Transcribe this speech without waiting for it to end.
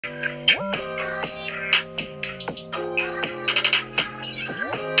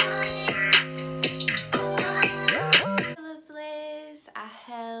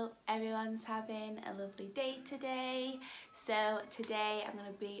lovely day today. So today I'm going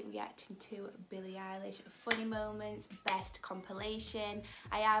to be reacting to Billie Eilish Funny Moments Best Compilation.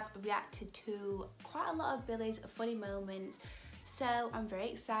 I have reacted to quite a lot of Billie's funny moments, so I'm very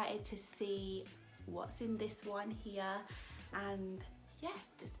excited to see what's in this one here and yeah,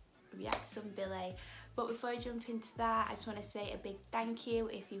 just react to some Billie. But before I jump into that, I just want to say a big thank you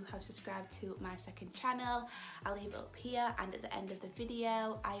if you have subscribed to my second channel. I'll leave it up here and at the end of the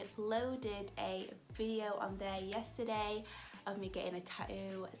video. I uploaded a video on there yesterday of me getting a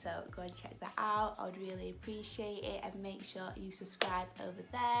tattoo, so go and check that out. I would really appreciate it, and make sure you subscribe over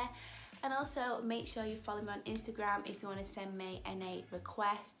there. And also make sure you follow me on Instagram if you want to send me any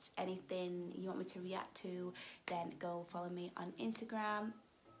requests, anything you want me to react to, then go follow me on Instagram.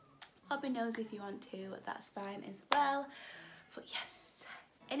 Hobby knows if you want to, that's fine as well. But yes,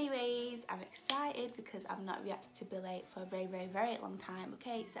 anyways, I'm excited because I've not reacted to Billie for a very long time.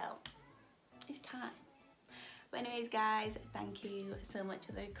 Okay, so it's time. But anyways guys, thank you so much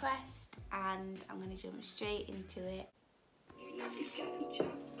for the request, and I'm gonna jump straight into it.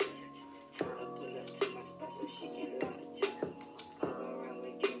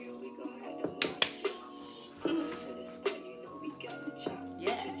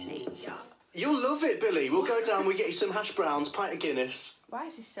 You'll love it, Billie. We'll go down, we'll get you some hash browns, pint of Guinness. Why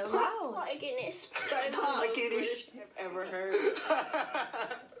is this so loud? Pint of Guinness. Pint of Guinness. I've ever heard.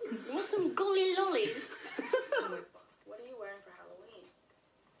 You want some golly lollies? What are you wearing for Halloween?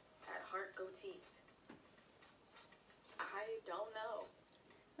 At Heart Goatee. I don't know.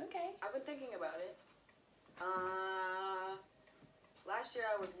 Okay. I've been thinking about it. Last year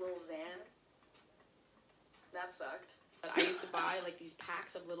I was Lil Xan. That sucked. But I used to buy like these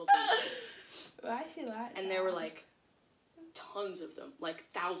packs of little babies. Why is she like and there were like tons of them, like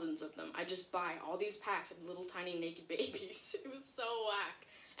thousands of them. I just buy all these packs of little tiny naked babies. It was so whack.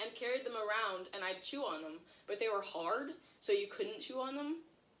 And carried them around, and I'd chew on them, but they were hard, so you couldn't chew on them.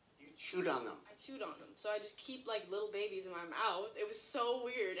 You chewed on them? I chewed on them. So I just keep like little babies in my mouth. It was so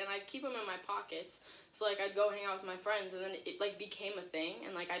weird, and I'd keep them in my pockets. So like I'd go hang out with my friends, and then it like became a thing,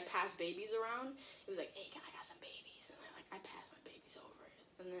 and like I'd pass babies around. It was like, hey, I got some babies, and I pass my babies over it,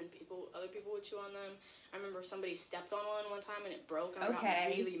 and then other people would chew on them. I remember somebody stepped on one time, and it broke, and I got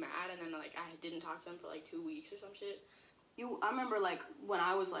really mad, and then like I didn't talk to them for like 2 weeks or some shit. I remember like when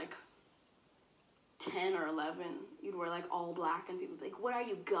I was like 10 or 11, you'd wear like all black, and people would be like, what are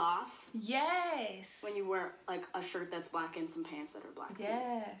you, goth? Yes. When you wear like a shirt that's black and some pants that are black too.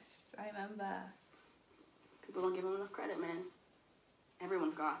 Yes, I remember. People don't give them enough credit, man.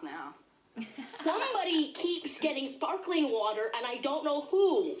 Everyone's goth now. Somebody keeps getting sparkling water, and I don't know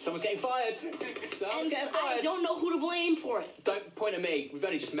who. Someone's getting fired. Someone's getting fired. I don't know who to blame for it. Don't point at me. We've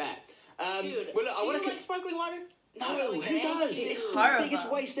only just met. Dude, well, look, do you like sparkling water? No, who does? It's horrible. The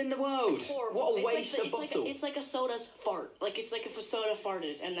biggest waste in the world. It's horrible. What a waste of bottle. It's like a soda's fart. Like, it's like if a soda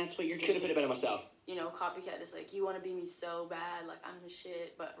farted, and that's what you're getting. Could have put it better myself. You know, copycat is like, you want to be me so bad, like, I'm the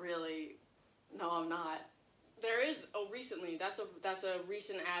shit, but really, no, I'm not. There is, recently, that's a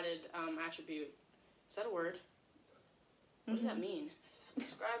recent added attribute. Is that a word? What does that mean?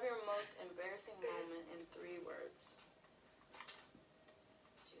 Describe your most embarrassing moment in 3 words.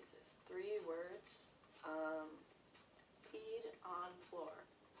 Jesus, 3 words. Peed on floor.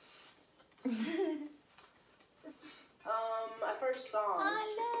 My first song.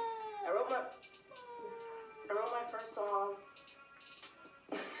 I wrote my first song.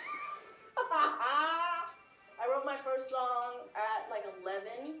 I wrote my first song at like 11,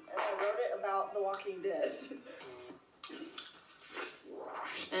 and I wrote it about The Walking Dead.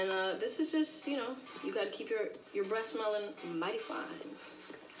 And this is just, you know, you gotta keep your breath smelling mighty fine.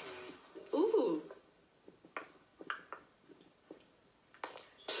 Ooh.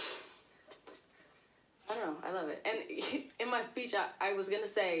 I don't know, I love it. And in my speech, I was gonna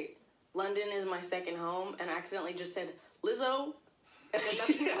say, London is my second home, and I accidentally just said, Lizzo. And then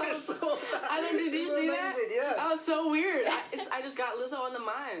nothing else. I mean, did you see that? Yeah. That was so weird. I just got Lizzo on the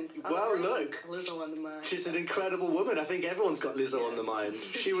mind. Well, look. Lizzo on the mind. She's an incredible woman. I think everyone's got Lizzo on the mind.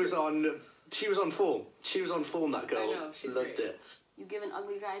 She was on form. She was on form, that girl. I know, she's loved great. it. You give an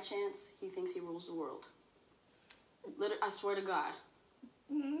ugly guy a chance, he thinks he rules the world. I swear to God.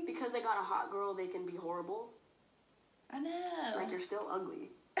 Mm-hmm. Because they got a hot girl, they can be horrible. I know. Like, you're still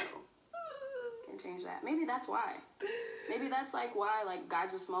ugly. So, can't change that. Maybe that's why. Maybe that's like why like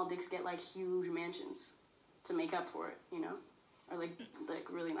guys with small dicks get like huge mansions to make up for it, you know? Or like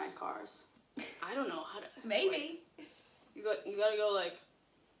really nice cars. I don't know how to. Maybe. Like, you gotta go like.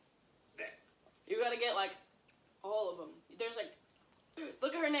 You gotta get like all of them. There's like,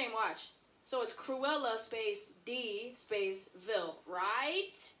 look at her name. Watch. So it's Cruella space D space Vil,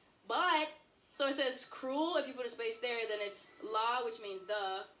 right? But So it says cruel. If you put a space there, then it's la, which means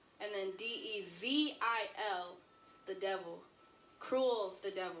the, and then D-E-V-I-L, the devil. Cruel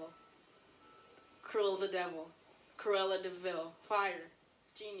the devil. Cruel the devil. Cruella de Vil. Fire.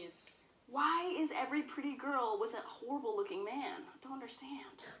 Genius. Why is every pretty girl with a horrible looking man? I don't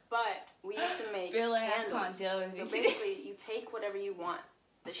understand. But we used to make Billie, I can't candles. deal with So you. basically, you take whatever you want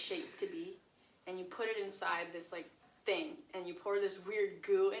the shape to be, and you put it inside this like thing, and you pour this weird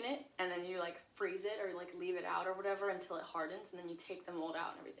goo in it, and then you like freeze it or like leave it out or whatever until it hardens, and then you take the mold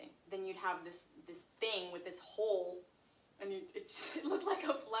out and everything. Then you'd have this thing with this hole, and it looked like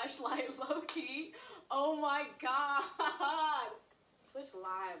a flashlight, low key. Oh my god! Switch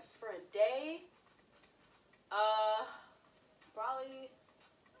lives for a day. Probably.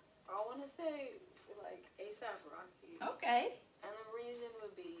 I want to say like ASAP Rocky. Okay. And the reason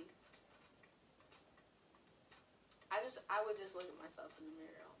would be, I would just look at myself in the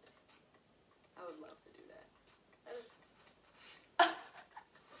mirror all day. I would love to do that.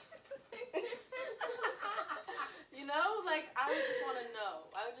 You know, like I would just want to know.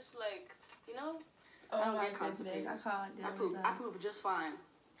 I would just like, you know. Oh I don't my get goodness, constipated. I can't deal I with poop. that. I poop just fine.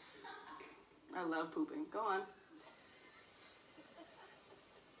 I love pooping. Go on.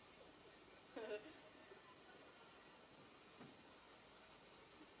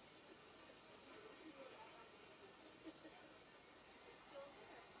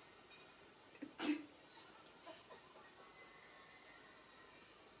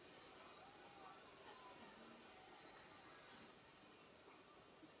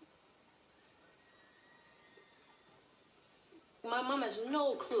 My mom has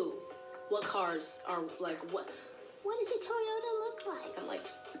no clue what cars are like. What does a Toyota look like? I'm like,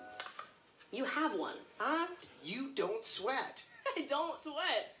 you have one, huh? You don't sweat. I don't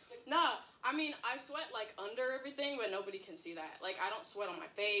sweat. Nah, I mean, I sweat like under everything, but nobody can see that. Like, I don't sweat on my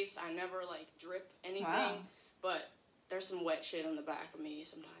face. I never like drip anything. Wow. But there's some wet shit on the back of me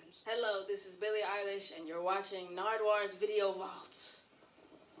sometimes. Hello, this is Billie Eilish, and you're watching Nardwar's Video Vault.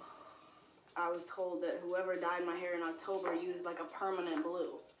 I was told that whoever dyed my hair in October used like a permanent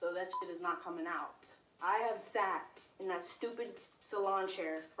blue, so that shit is not coming out. I have sat in that stupid salon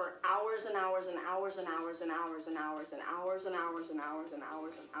chair for hours and hours and hours and hours and hours and hours and hours and hours and hours and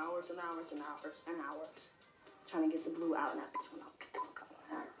hours and hours and hours and hours and hours trying to get the blue out, and that bitch went out. Get the fuck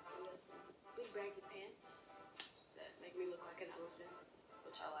out. Big baggy pants that make me look like an elephant,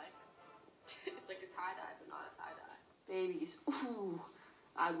 which I like. It's like a tie-dye, but not a tie-dye. Babies. Ooh.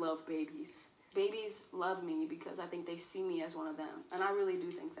 I love babies. Babies love me because I think they see me as one of them. And I really do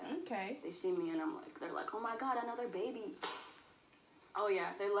think that. Okay. They see me and they're like, oh my god, another baby. Oh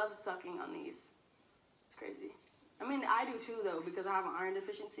yeah, they love sucking on these. It's crazy. I mean, I do too though, because I have an iron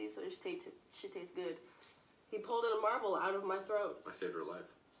deficiency, so it shit tastes good. He pulled a marble out of my throat. I saved her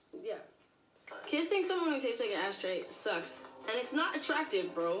life. Yeah. Kissing someone who tastes like an ashtray sucks. And it's not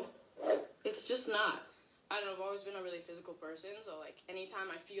attractive, bro. It's just not. I don't know, I've always been a really physical person, so, like, anytime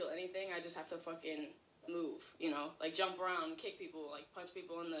I feel anything, I just have to fucking move, you know? Like, jump around, kick people, like, punch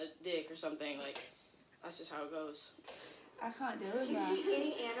people in the dick or something, like, that's just how it goes. I can't deal with If that. you be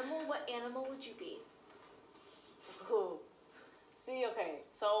any animal, what animal would you be? Ooh. See, okay,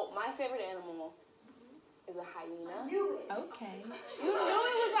 so my favorite animal is a hyena. Okay. You knew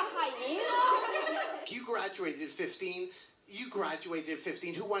it was a hyena? You graduated at 15. You graduated at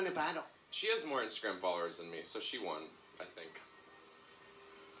 15. Who won the battle? She has more Instagram followers than me, so she won, I think.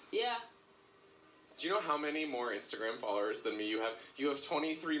 Yeah. Do you know how many more Instagram followers than me you have? You have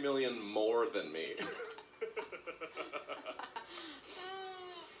 23 million more than me.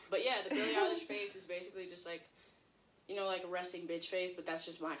 But yeah, the Billie Eilish face is basically just like, you know, like a resting bitch face, but that's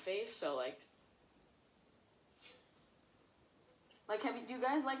just my face, so like... Like, do you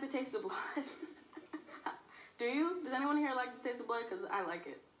guys like the taste of blood? Do you? Does anyone here like the taste of blood? Because I like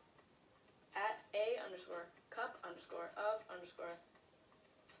it. At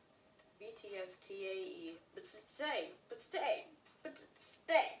A_cup_of_BTSTAE. But stay.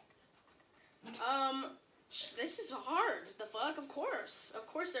 This is hard. The fuck? Of course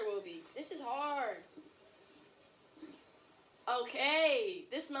there will be. This is hard. Okay.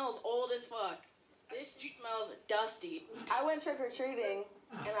 This smells old as fuck. This shit smells dusty. I went trick-or-treating,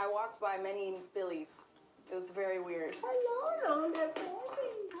 and I walked by many Billies. It was very weird. Hello, hello.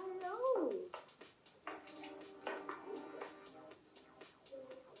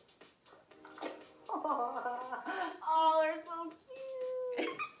 Oh, they're so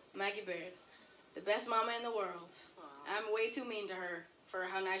cute. Maggie Bird, the best mama in the world. I'm way too mean to her for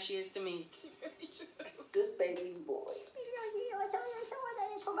how nice she is to me. This baby boy.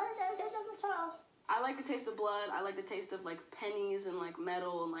 I like the taste of blood. I like the taste of like pennies and like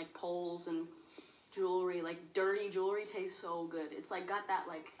metal and like poles and jewelry, like dirty jewelry, tastes so good. It's like got that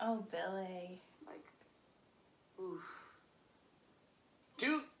like. Oh, Billy. Like, oof.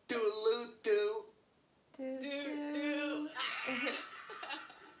 Do do loo do. Do.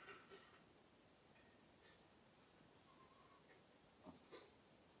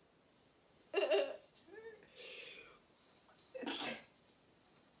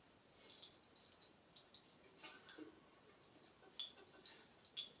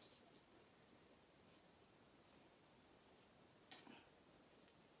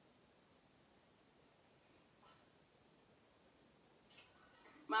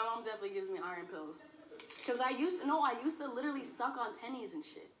 My mom definitely gives me iron pills. Cause I used to literally suck on pennies and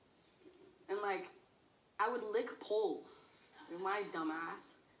shit. And like, I would lick poles. My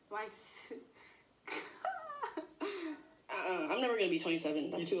dumbass. My. I'm never gonna be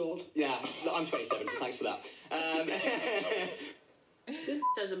 27. That's too old. Yeah, I'm 27, so thanks for that. This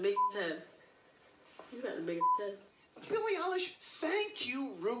has a big head. You got a big head. Billie Eilish, thank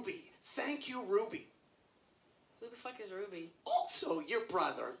you, Ruby. Thank you, Ruby. Who the fuck is Ruby? Also, your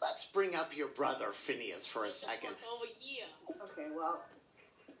brother. Let's bring up your brother, Phineas, for a second. Over here. Okay, well.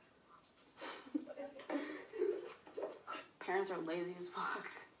 Parents are lazy as fuck.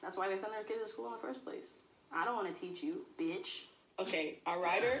 That's why they send their kids to school in the first place. I don't want to teach you, bitch. Okay, our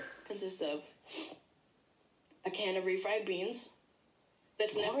rider consists of a can of refried beans.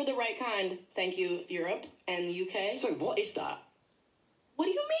 That's never the right kind. Thank you, Europe and the UK. So, what is that? What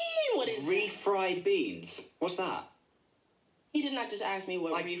do you mean? What is Refried beans? What's that? He did not just ask me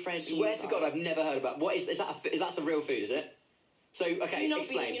what refried beans Swear to God, are. I've never heard about. What is that? Some real food, is it? So, okay, Do you know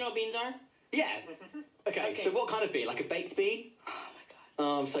explain. you know what beans are? Yeah. Okay, so what kind of bean? Like a baked bean? Oh my god.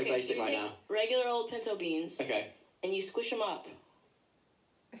 Oh, I'm so Okay, basic you right take now. regular old pinto beans. Okay. And you squish them up.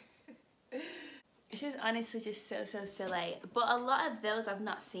 It's just honestly just so silly. But a lot of those I've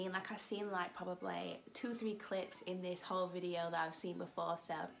not seen. Like I've seen like probably 2-3 clips in this whole video that I've seen before,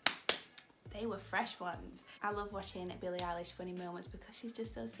 so they were fresh ones. I love watching Billie Eilish funny moments because she's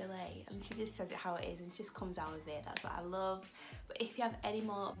just so silly and she just says it how it is and she just comes out with it. That's what I love. But if you have any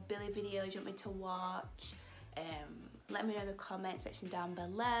more Billie videos you want me to watch, let me know in the comment section down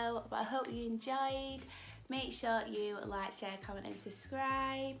below. But I hope you enjoyed. Make sure you like, share, comment and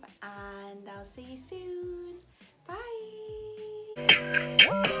subscribe, and I'll see you soon.